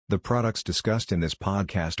The products discussed in this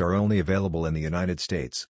podcast are only available in the United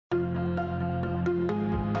States.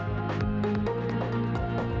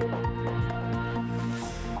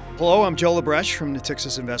 Hello, I'm Joe Labreche from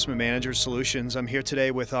Natixis Investment Managers Solutions. I'm here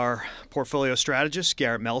today with our portfolio strategist,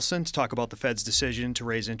 Garrett Melson, to talk about the Fed's decision to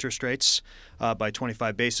raise interest rates by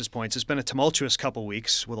 25 basis points. It's been a tumultuous couple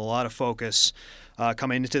weeks with a lot of focus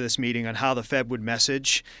coming into this meeting on how the Fed would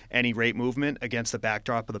message any rate movement against the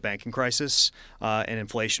backdrop of the banking crisis and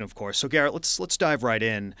inflation, of course. So, Garrett, let's dive right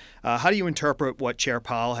in. How do you interpret what Chair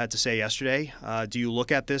Powell had to say yesterday? Do you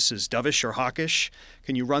look at this as dovish or hawkish?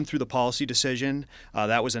 Can you run through the policy decision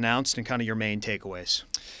that was announced and kind of your main takeaways?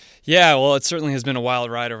 Yeah, well, it certainly has been a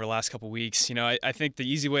wild ride over the last couple of weeks. I think the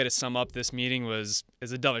easy way to sum up this meeting is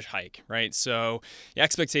a dovish hike, right? So the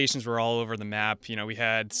expectations were all over the map. We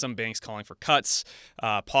had some banks calling for cuts,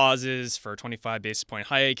 pauses for a 25 basis point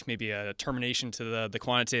hike, maybe a termination to the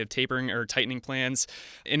quantitative tapering or tightening plans.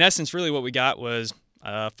 In essence, really what we got was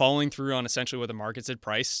following through on essentially what the markets had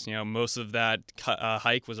priced. Most of that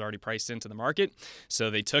hike was already priced into the market,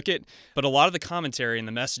 so they took it. But a lot of the commentary and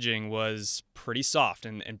the messaging was pretty soft.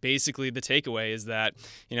 And basically the takeaway is that,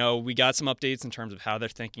 we got some updates in terms of how they're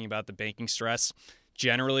thinking about the banking stress.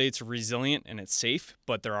 Generally, it's resilient and it's safe,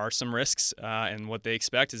 but there are some risks. And what they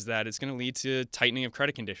expect is that it's going to lead to tightening of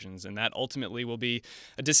credit conditions, and that ultimately will be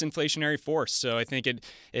a disinflationary force. So I think it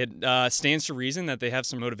stands to reason that they have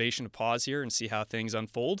some motivation to pause here and see how things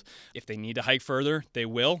unfold. If they need to hike further, they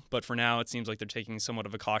will. But for now, it seems like they're taking somewhat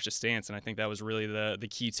of a cautious stance. And I think that was really the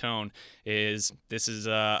key tone is this is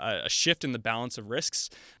a shift in the balance of risks.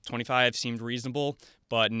 25 seemed reasonable,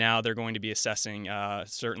 but now they're going to be assessing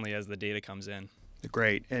certainly as the data comes in.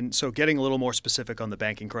 Great. And so getting a little more specific on the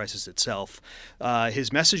banking crisis itself,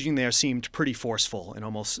 his messaging there seemed pretty forceful and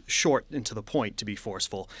almost short and to the point to be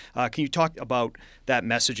forceful. Can you talk about that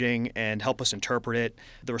messaging and help us interpret it,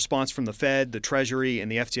 the response from the Fed, the Treasury,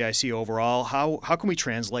 and the FDIC overall? How can we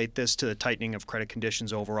translate this to the tightening of credit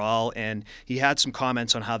conditions overall? And he had some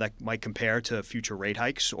comments on how that might compare to future rate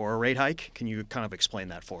hikes or a rate hike. Can you kind of explain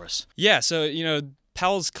that for us? Yeah, so,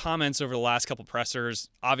 Powell's comments over the last couple pressers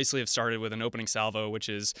obviously have started with an opening salvo, which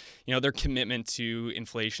is, their commitment to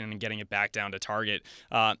inflation and getting it back down to target.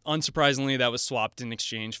 Unsurprisingly, that was swapped in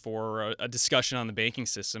exchange for a discussion on the banking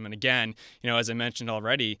system. And again, as I mentioned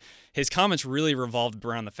already, his comments really revolved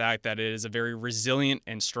around the fact that it is a very resilient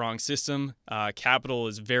and strong system. Capital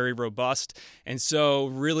is very robust. And so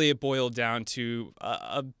really it boiled down to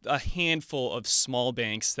a handful of small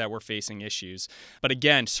banks that were facing issues. But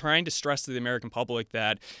again, trying to stress to the American public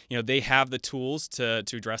that they have the tools to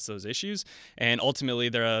address those issues, and ultimately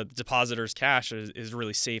the depositors' cash is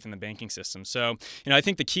really safe in the banking system. So I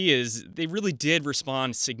think the key is they really did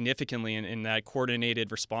respond significantly in that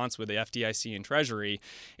coordinated response with the FDIC and Treasury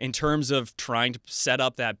in terms of trying to set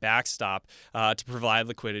up that backstop to provide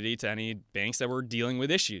liquidity to any banks that were dealing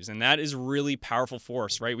with issues, and that is really powerful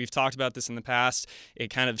force, right? We've talked about this in the past. It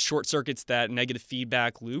kind of short circuits that negative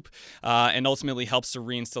feedback loop and ultimately helps to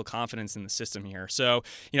reinstill confidence in the system here. So,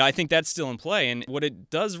 I think that's still in play. And what it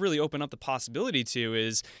does really open up the possibility to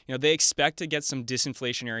is, they expect to get some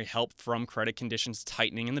disinflationary help from credit conditions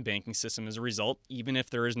tightening in the banking system as a result, even if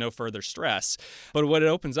there is no further stress. But what it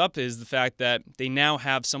opens up is the fact that they now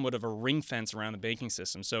have somewhat of a ring fence around the banking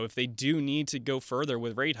system. So if they do need to go further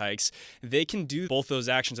with rate hikes, they can do both those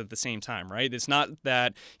actions at the same time, right? It's not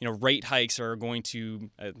that, rate hikes are going to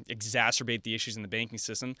exacerbate the issues in the banking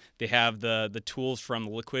system. They have the tools from the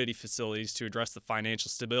liquidity facilities to address the financial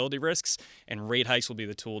stability risks, and rate hikes will be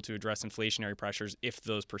the tool to address inflationary pressures if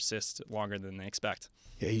those persist longer than they expect.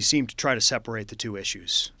 Yeah, he seemed to try to separate the two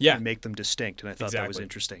issues and make them distinct, and I thought that was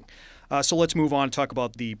interesting. So let's move on and talk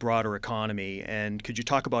about the broader economy. And could you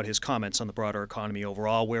talk about his comments on the broader economy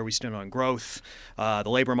overall, where we stand on growth, the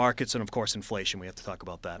labor markets, and, of course, inflation? We have to talk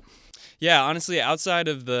about that. Yeah, honestly, outside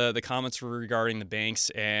of the comments regarding the banks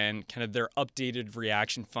and kind of their updated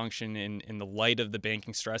reaction function in the light of the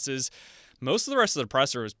banking stresses, most of the rest of the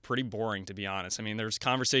presser was pretty boring, to be honest. I mean, there's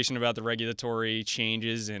conversation about the regulatory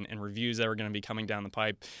changes and reviews that are going to be coming down the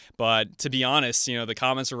pipe. But to be honest, the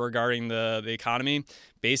comments are regarding the economy.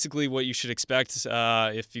 Basically what you should expect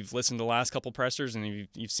if you've listened to the last couple pressers and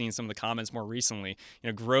you've seen some of the comments more recently.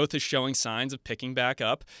 Growth is showing signs of picking back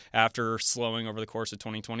up after slowing over the course of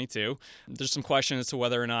 2022. There's some question as to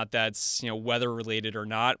whether or not that's weather related or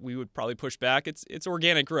not. We would probably push back. It's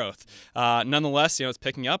organic growth. Nonetheless, it's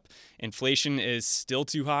picking up. Inflation is still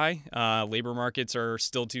too high. Labor markets are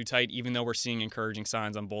still too tight, even though we're seeing encouraging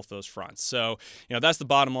signs on both those fronts. So that's the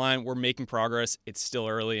bottom line. We're making progress. It's still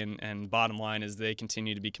early, and bottom line is they continue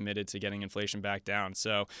continue to be committed to getting inflation back down.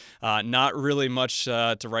 So not really much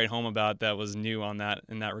to write home about that was new on that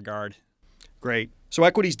in that regard. Great. So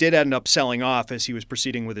equities did end up selling off as he was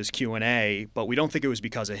proceeding with his Q&A, but we don't think it was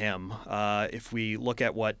because of him. If we look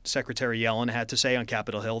at what Secretary Yellen had to say on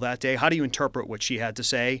Capitol Hill that day, how do you interpret what she had to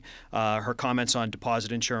say, her comments on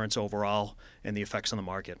deposit insurance overall, and the effects on the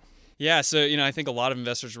market? Yeah, so I think a lot of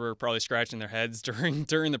investors were probably scratching their heads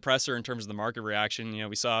during the presser in terms of the market reaction.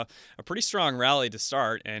 We saw a pretty strong rally to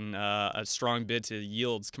start and a strong bid to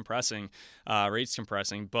yields compressing, rates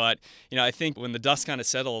compressing. But I think when the dust kind of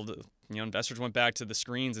settled, investors went back to the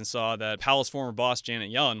screens and saw that Powell's former boss,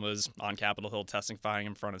 Janet Yellen, was on Capitol Hill testifying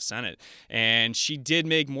in front of Senate. And she did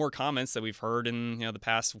make more comments that we've heard in the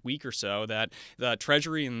past week or so, that the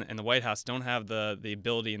Treasury and the White House don't have the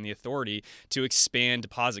ability and the authority to expand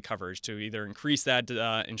deposit coverage, to either increase that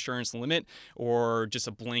insurance limit or just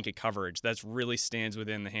a blanket coverage. That really stands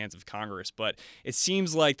within the hands of Congress. But it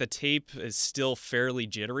seems like the tape is still fairly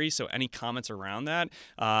jittery, so any comments around that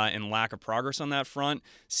and lack of progress on that front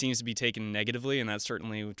seems to be taken negatively, and that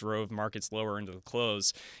certainly drove markets lower into the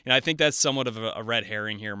close. And I think that's somewhat of a red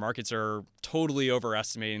herring here. Markets are totally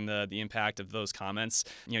overestimating the impact of those comments.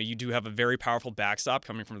 You do have a very powerful backstop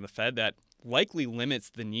coming from the Fed that likely limits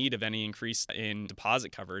the need of any increase in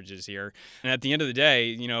deposit coverages here. And at the end of the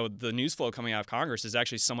day, the news flow coming out of Congress is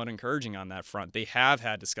actually somewhat encouraging on that front. They have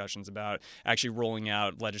had discussions about actually rolling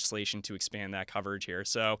out legislation to expand that coverage here.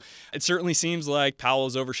 So it certainly seems like Powell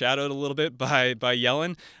is overshadowed a little bit by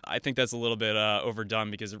Yellen. I think that's a little bit overdone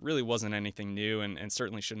because it really wasn't anything new and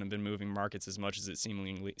certainly shouldn't have been moving markets as much as it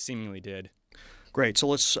seemingly did. Great. So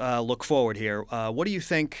let's look forward here. What do you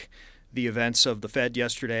think the events of the Fed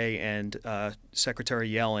yesterday and Secretary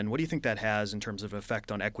Yellen, what do you think that has in terms of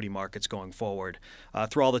effect on equity markets going forward?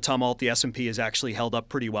 Through all the tumult, the S&P has actually held up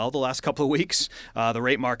pretty well the last couple of weeks. The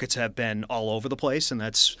rate markets have been all over the place, and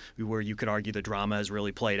that's where you could argue the drama has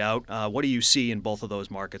really played out. What do you see in both of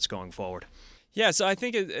those markets going forward? Yeah, so I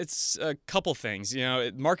think it's a couple things.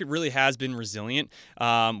 The market really has been resilient,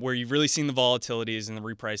 where you've really seen the volatilities and the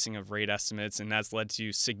repricing of rate estimates, and that's led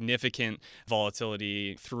to significant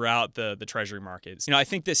volatility throughout the Treasury markets. I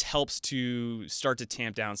think this helps to start to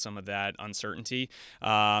tamp down some of that uncertainty.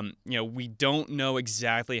 We don't know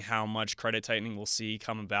exactly how much credit tightening we'll see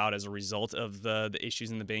come about as a result of the issues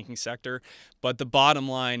in the banking sector, but the bottom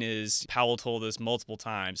line is Powell told us multiple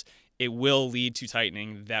times, it will lead to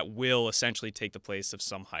tightening that will essentially take the place of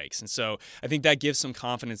some hikes. And so I think that gives some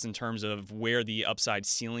confidence in terms of where the upside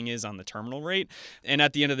ceiling is on the terminal rate. And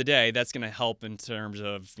at the end of the day, that's going to help in terms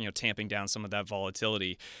of, tamping down some of that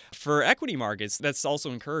volatility. For equity markets, that's also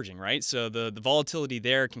encouraging, right? So the volatility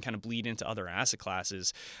there can kind of bleed into other asset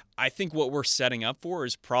classes. I think what we're setting up for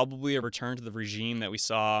is probably a return to the regime that we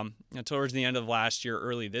saw towards the end of last year,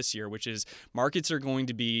 early this year, which is markets are going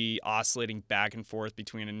to be oscillating back and forth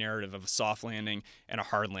between a narrative of a soft landing and a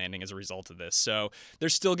hard landing as a result of this. So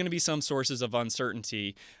there's still going to be some sources of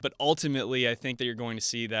uncertainty, but ultimately I think that you're going to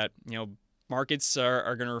see that, markets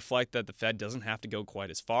are going to reflect that the Fed doesn't have to go quite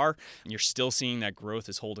as far. You're still seeing that growth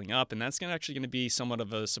is holding up, and that's actually going to be somewhat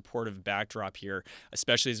of a supportive backdrop here,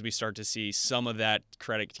 especially as we start to see some of that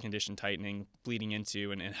credit condition tightening bleeding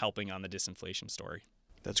into and helping on the disinflation story.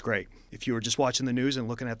 That's great. If you were just watching the news and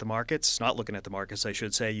looking at the markets, not looking at the markets, I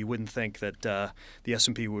should say, you wouldn't think that the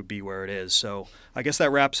S&P would be where it is. So I guess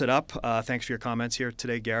that wraps it up. Thanks for your comments here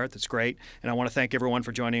today, Garrett. That's great. And I want to thank everyone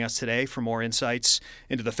for joining us today. For more insights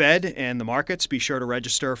into the Fed and the markets, be sure to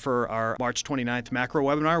register for our March 29th macro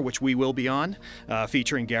webinar, which we will be on,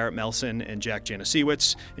 featuring Garrett Melson and Jack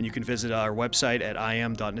Janasiewicz. And you can visit our website at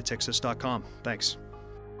im.natixis.com. Thanks.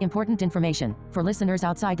 Important information. For listeners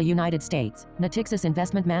outside the United States, Natixis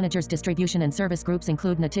Investment Managers distribution and service groups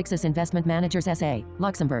include Natixis Investment Managers SA,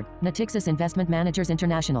 Luxembourg, Natixis Investment Managers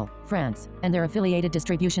International, France, and their affiliated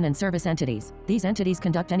distribution and service entities. These entities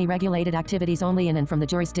conduct any regulated activities only in and from the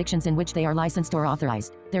jurisdictions in which they are licensed or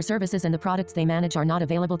authorized. Their services and the products they manage are not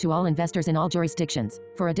available to all investors in all jurisdictions.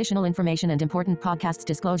 For additional information and important podcast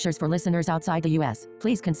disclosures for listeners outside the U.S.,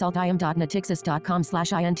 please consult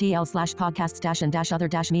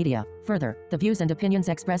im.natixis.com/intl/podcasts-and-other-media. Further, the views and opinions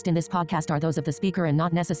expressed in this podcast are those of the speaker and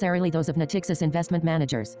not necessarily those of Natixis Investment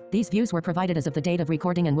Managers. These views were provided as of the date of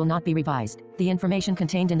recording and will not be revised. The information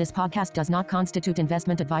contained in this podcast does not constitute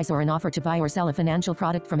investment advice or an offer to buy or sell a financial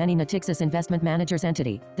product from any Natixis Investment Managers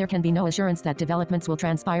entity. There can be no assurance that developments will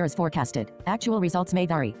transpire as forecasted. Actual results may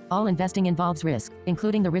vary. All investing involves risk,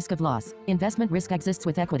 including the risk of loss. Investment risk exists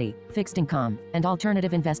with equity, fixed income, and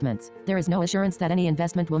alternative investments. There is no assurance that any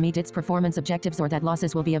investment will meet its performance objectives or that losses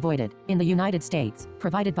losses will be avoided. In the United States,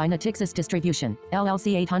 provided by Natixis Distribution,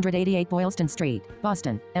 LLC 888 Boylston Street,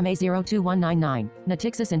 Boston, MA 02199.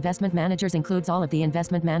 Natixis Investment Managers includes all of the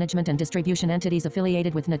investment management and distribution entities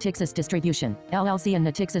affiliated with Natixis Distribution, LLC and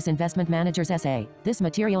Natixis Investment Managers SA. This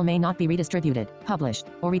material may not be redistributed, published,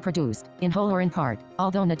 or reproduced, in whole or in part.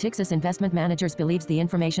 Although Natixis Investment Managers believes the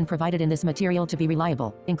information provided in this material to be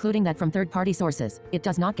reliable, including that from third-party sources, it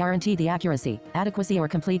does not guarantee the accuracy, adequacy or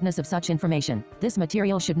completeness of such information. This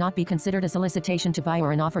material should not be considered a solicitation to buy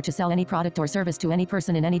or an offer to sell any product or service to any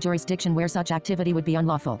person in any jurisdiction where such activity would be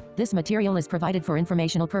unlawful. This material is provided for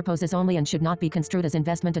informational purposes only and should not be construed as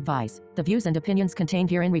investment advice. The views and opinions contained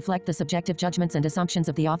herein reflect the subjective judgments and assumptions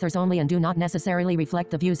of the authors only and do not necessarily reflect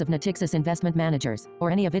the views of Natixis Investment Managers, or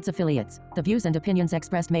any of its affiliates. The views and opinions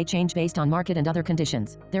expressed may change based on market and other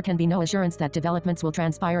conditions. There can be no assurance that developments will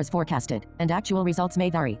transpire as forecasted, and actual results may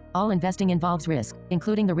vary. All investing involves risk,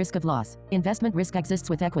 including the risk of loss. Investment risk exists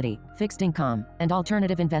with equity, fixed income, and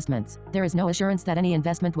alternative investments. There is no assurance that any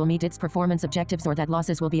investment will meet its performance objectives or that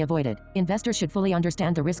losses will be avoided. Investors should fully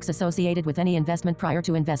understand the risks associated with any investment prior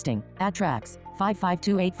to investing. Adtrax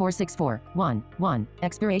 5528464-1-1.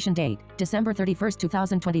 Expiration date, December 31,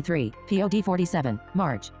 2023. POD 47,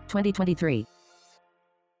 March 2023.